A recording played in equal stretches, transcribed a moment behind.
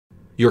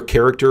Your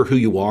character, who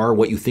you are,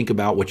 what you think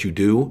about, what you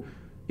do,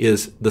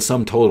 is the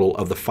sum total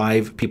of the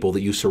 5 people that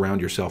you surround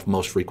yourself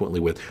most frequently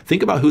with.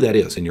 Think about who that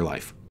is in your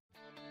life.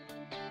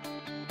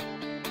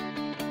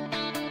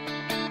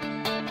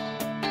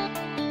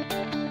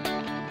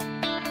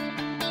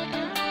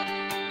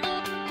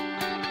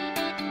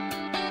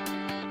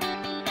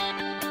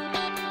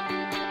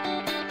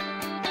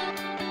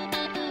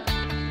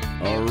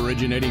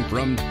 Originating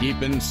from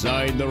deep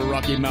inside the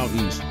Rocky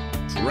Mountains,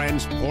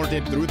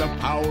 transported through the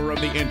power of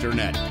the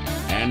internet,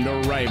 and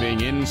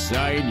arriving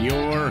inside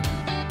your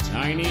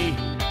tiny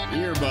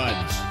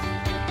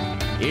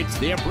earbuds. It's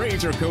the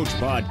Appraiser Coach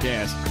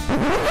Podcast.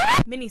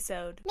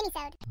 Minisode.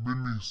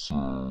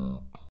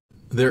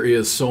 There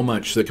is so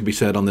much that can be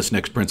said on this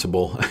next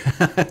principle.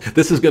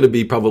 This is going to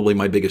be probably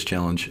my biggest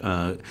challenge.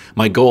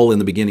 My goal in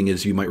the beginning,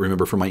 is you might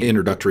remember from my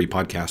introductory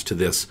podcast to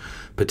this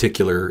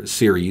particular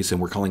series, and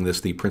we're calling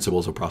this the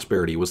Principles of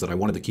Prosperity, was that I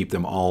wanted to keep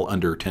them all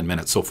under 10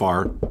 minutes. So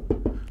far,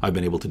 I've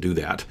been able to do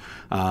that.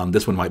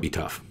 This one might be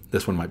tough. I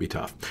want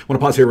to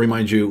pause here and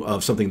remind you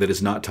of something that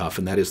is not tough,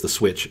 and that is the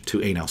switch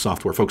to ANOW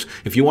software. Folks,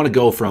 if you want to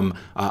go from,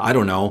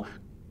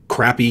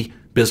 crappy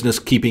business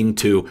keeping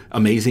to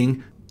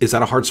amazing, is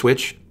that a hard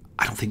switch?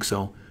 I don't think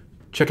so.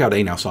 Check out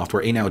ANOW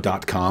software,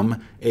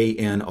 anow.com,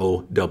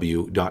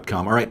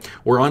 ANOW.com. All right,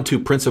 we're on to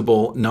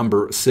principle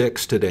number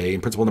 6 today.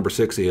 And principle number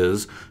 6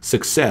 is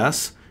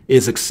success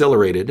is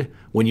accelerated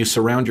when you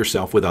surround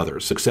yourself with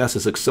others. Success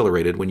is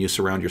accelerated when you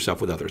surround yourself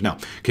with others. Now,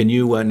 can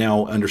you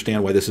now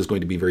understand why this is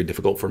going to be very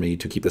difficult for me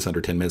to keep this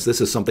under 10 minutes?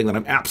 This is something that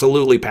I'm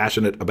absolutely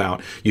passionate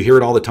about. You hear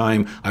it all the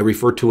time. I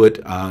refer to it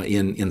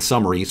in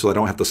summary, so I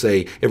don't have to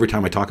say every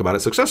time I talk about it,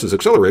 success is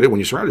accelerated when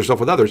you surround yourself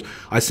with others.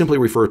 I simply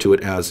refer to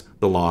it as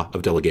the Law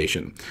of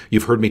Delegation.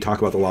 You've heard me talk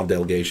about the Law of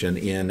Delegation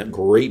in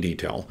great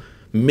detail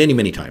many,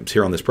 many times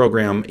here on this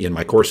program, in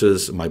my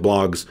courses, my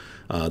blogs,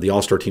 the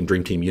All-Star Team,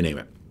 Dream Team, you name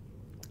it.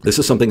 This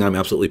is something I'm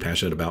absolutely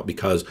passionate about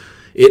because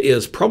it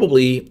is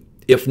probably,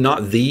 if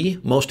not the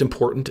most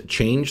important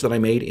change that I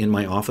made in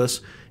my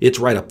office, it's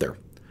right up there.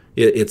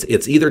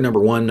 It's either number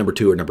 1, number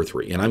 2, or number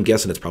 3, and I'm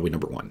guessing it's probably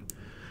number 1.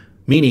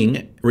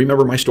 Meaning,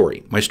 remember my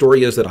story. My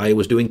story is that I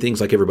was doing things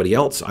like everybody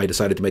else. I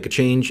decided to make a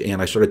change,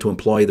 and I started to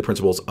employ the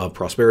principles of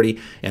prosperity,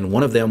 and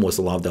one of them was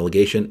the Law of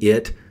Delegation.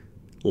 It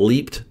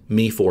leaped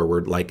me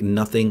forward like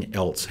nothing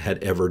else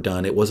had ever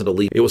done. It wasn't a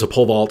leap. It was a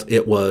pole vault.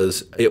 It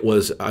was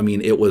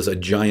a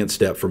giant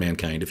step for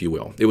mankind, if you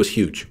will. It was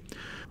huge.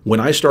 When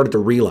I started to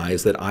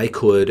realize that I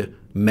could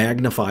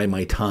magnify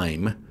my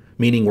time,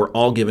 meaning we're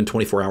all given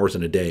 24 hours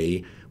in a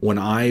day, when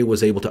I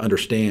was able to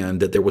understand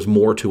that there was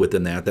more to it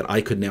than that I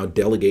could now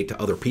delegate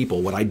to other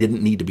people what I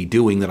didn't need to be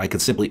doing, that I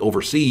could simply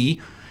oversee,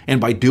 and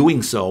by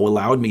doing so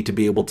allowed me to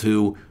be able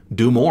to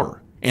do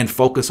more and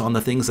focus on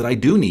the things that I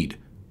do need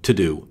to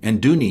do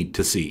and do need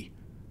to see.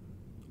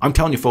 I'm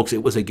telling you, folks,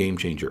 it was a game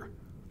changer.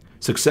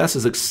 Success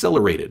is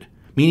accelerated,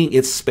 meaning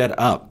it's sped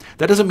up.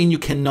 That doesn't mean you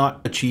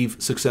cannot achieve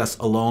success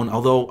alone,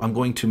 although I'm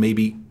going to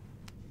maybe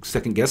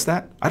second guess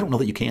that. I don't know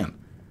that you can.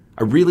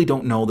 I really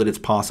don't know that it's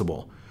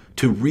possible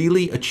to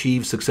really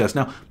achieve success.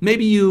 Now,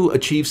 maybe you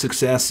achieve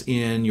success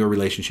in your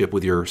relationship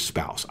with your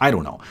spouse. I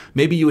don't know.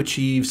 Maybe you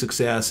achieve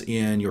success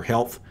in your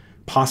health.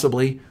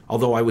 Possibly,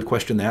 although I would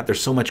question that.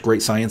 There's so much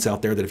great science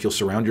out there that if you'll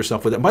surround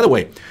yourself with it. By the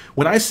way,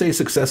 when I say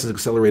success is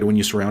accelerated when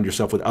you surround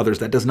yourself with others,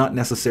 that does not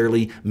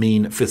necessarily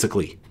mean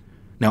physically.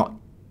 Now,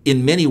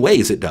 in many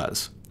ways it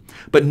does.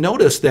 But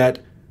notice that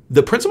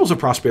the principles of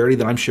prosperity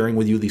that I'm sharing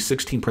with you, these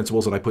 16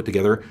 principles that I put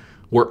together,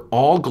 were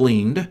all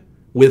gleaned,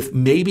 with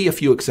maybe a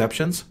few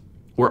exceptions,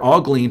 were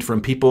all gleaned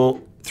from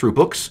people through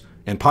books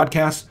and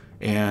podcasts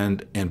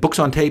and books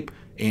on tape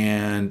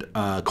and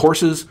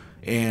courses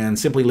and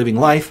simply living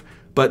life.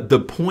 But the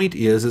point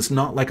is, it's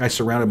not like I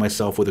surrounded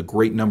myself with a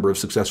great number of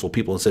successful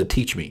people and said,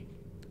 teach me,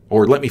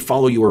 or let me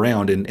follow you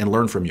around and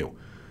learn from you.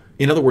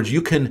 In other words,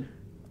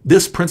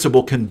 this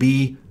principle can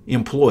be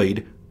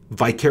employed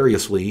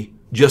vicariously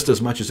just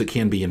as much as it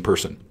can be in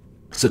person.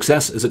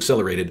 Success is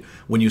accelerated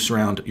when you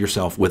surround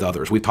yourself with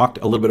others. We talked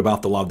a little bit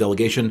about the Law of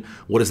Delegation.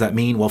 What does that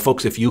mean? Well,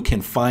 folks, if you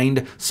can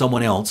find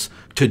someone else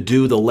to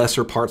do the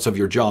lesser parts of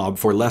your job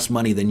for less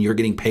money than you're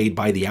getting paid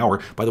by the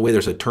hour. By the way,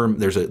 there's a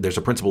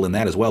principle in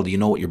that as well. Do you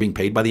know what you're being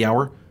paid by the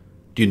hour?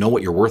 Do you know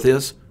what your worth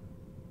is?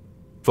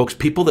 Folks,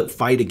 people that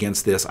fight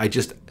against this, I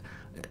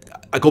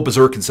go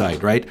berserk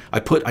inside, right? I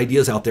put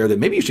ideas out there that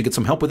maybe you should get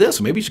some help with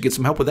this, maybe you should get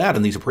some help with that,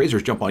 and these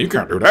appraisers jump on, you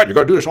can't do that, you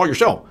got to do this all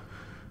yourself.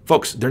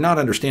 Folks, they're not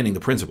understanding the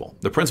principle.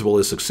 The principle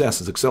is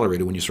success is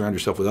accelerated when you surround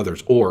yourself with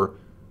others, or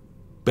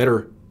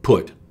better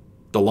put,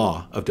 the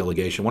Law of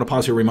Delegation. I want to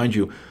pause here and remind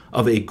you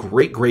of a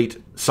great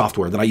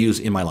software that I use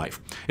in my life.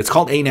 It's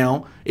called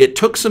ANOW. It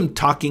took some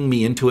talking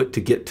me into it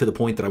to get to the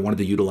point that I wanted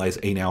to utilize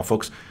ANOW.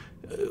 Folks,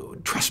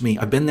 trust me,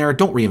 I've been there.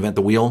 Don't reinvent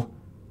the wheel.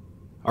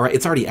 All right,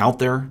 it's already out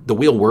there. The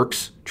wheel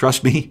works.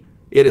 Trust me.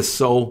 It is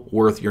so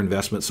worth your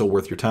investment, so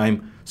worth your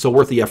time, so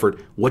worth the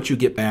effort. What you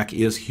get back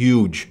is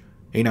huge.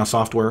 ANOW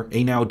software,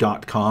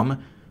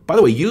 anow.com. By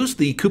the way, use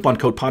the coupon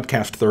code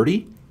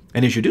podcast30,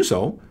 and as you do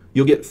so,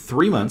 you'll get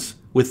 3 months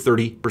with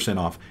 30%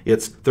 off.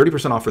 It's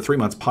 30% off for 3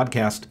 months,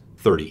 podcast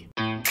 30.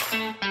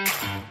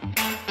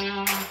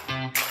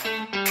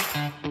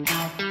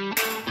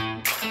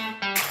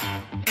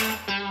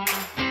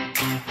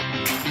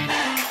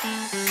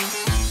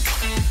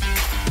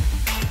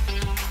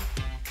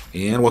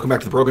 And welcome back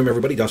to the program,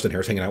 everybody. Dustin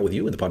Harris hanging out with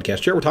you in the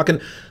podcast chair. We're talking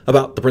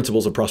about the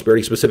principles of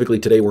prosperity. Specifically,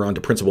 today we're on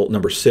to principle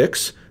number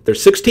 6.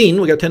 There's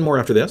 16. We got 10 more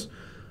after this.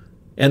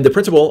 And the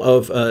principle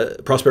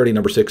of prosperity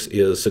number 6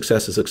 is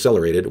success is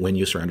accelerated when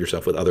you surround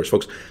yourself with others.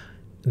 Folks,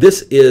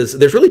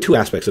 there's really two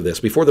aspects of this.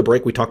 Before the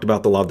break, we talked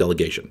about the law of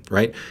delegation,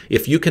 right?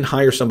 If you can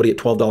hire somebody at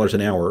 $12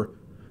 an hour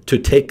to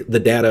take the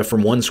data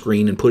from one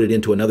screen and put it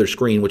into another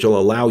screen, which will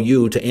allow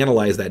you to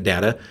analyze that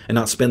data and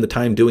not spend the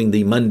time doing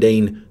the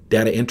mundane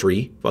data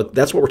entry. Well,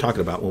 that's what we're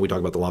talking about when we talk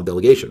about the law of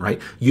delegation, right?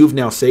 You've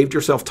now saved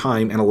yourself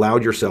time and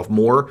allowed yourself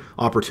more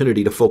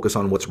opportunity to focus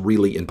on what's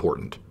really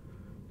important.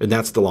 And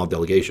that's the law of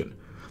delegation.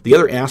 The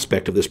other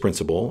aspect of this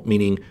principle,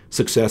 meaning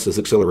success is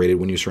accelerated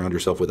when you surround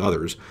yourself with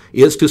others,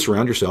 is to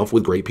surround yourself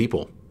with great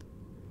people.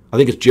 I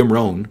think it's Jim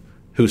Rohn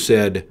who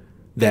said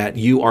that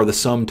you are the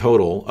sum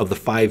total of the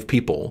 5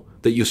 people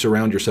that you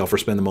surround yourself or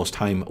spend the most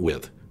time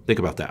with. Think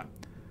about that.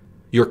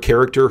 Your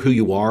character, who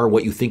you are,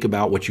 what you think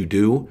about, what you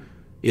do,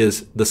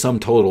 is the sum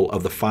total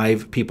of the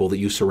 5 people that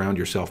you surround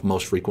yourself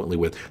most frequently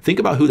with. Think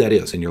about who that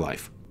is in your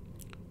life.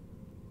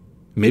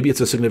 Maybe it's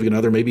a significant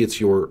other. Maybe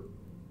it's your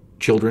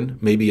children.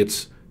 Maybe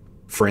it's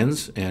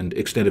friends and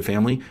extended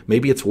family.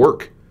 Maybe it's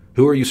work.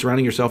 Who are you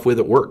surrounding yourself with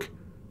at work?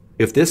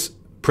 If this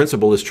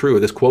principle is true, or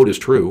this quote is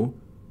true,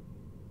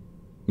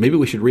 maybe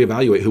we should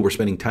reevaluate who we're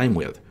spending time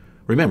with.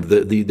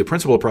 Remember, the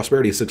principle of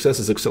prosperity is success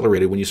is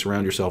accelerated when you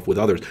surround yourself with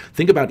others.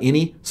 Think about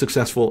any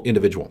successful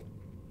individual,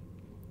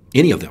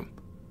 any of them,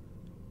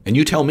 and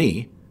you tell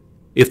me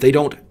if they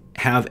don't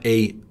have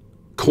a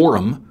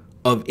quorum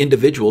of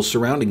individuals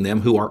surrounding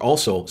them who are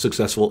also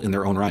successful in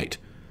their own right,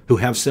 who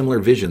have similar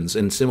visions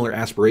and similar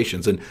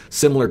aspirations and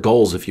similar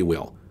goals, if you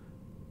will.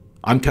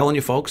 I'm telling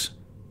you, folks,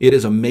 it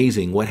is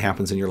amazing what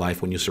happens in your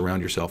life when you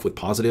surround yourself with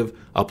positive,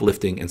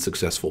 uplifting, and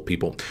successful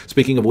people.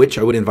 Speaking of which,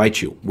 I would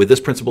invite you, with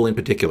this principle in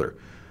particular,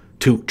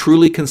 to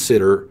truly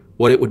consider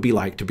what it would be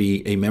like to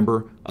be a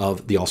member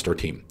of the All-Star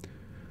team.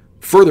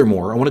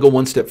 Furthermore, I want to go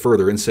one step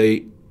further and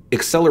say,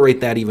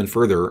 accelerate that even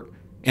further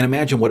and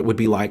imagine what it would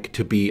be like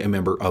to be a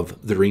member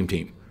of the Dream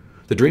Team.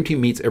 The Dream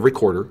Team meets every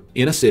quarter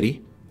in a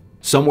city,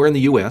 somewhere in the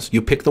U.S.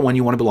 You pick the one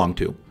you want to belong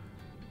to,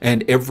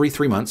 and every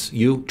 3 months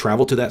you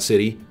travel to that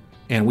city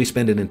and we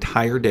spend an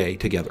entire day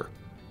together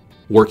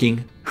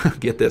working,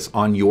 get this,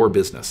 on your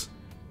business.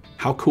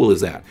 How cool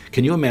is that?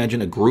 Can you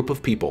imagine a group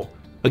of people,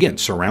 again,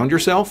 surround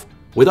yourself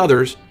with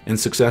others and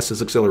success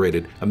is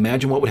accelerated.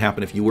 Imagine what would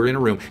happen if you were in a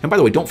room. And by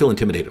the way, don't feel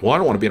intimidated. Well, I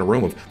don't want to be in a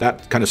room of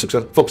that kind of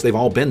success. Folks, they've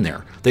all been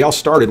there. They all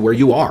started where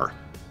you are.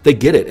 They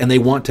get it and they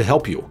want to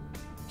help you.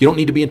 You don't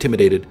need to be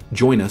intimidated.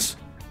 Join us.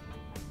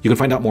 You can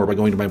find out more by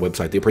going to my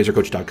website,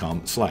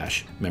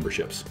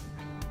 theappraisercoach.com/memberships.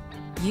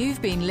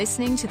 You've been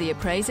listening to the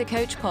Appraiser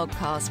Coach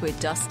podcast with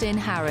Dustin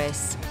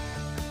Harris.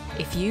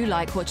 If you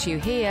like what you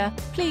hear,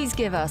 please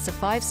give us a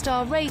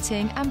 5-star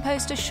rating and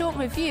post a short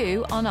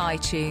review on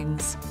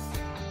iTunes.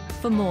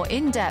 For more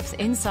in-depth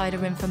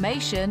insider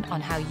information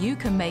on how you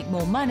can make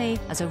more money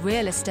as a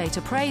real estate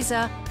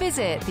appraiser,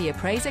 visit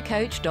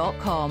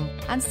theappraisercoach.com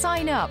and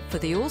sign up for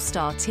the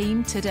All-Star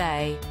team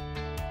today.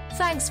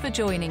 Thanks for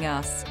joining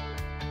us.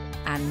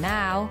 And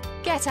now,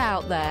 get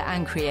out there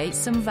and create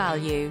some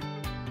value.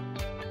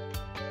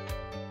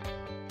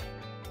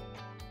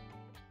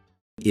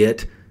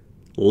 It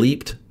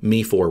leaped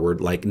me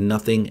forward like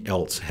nothing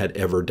else had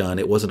ever done.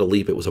 It wasn't a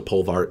leap, it was a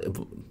pole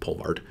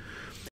vault.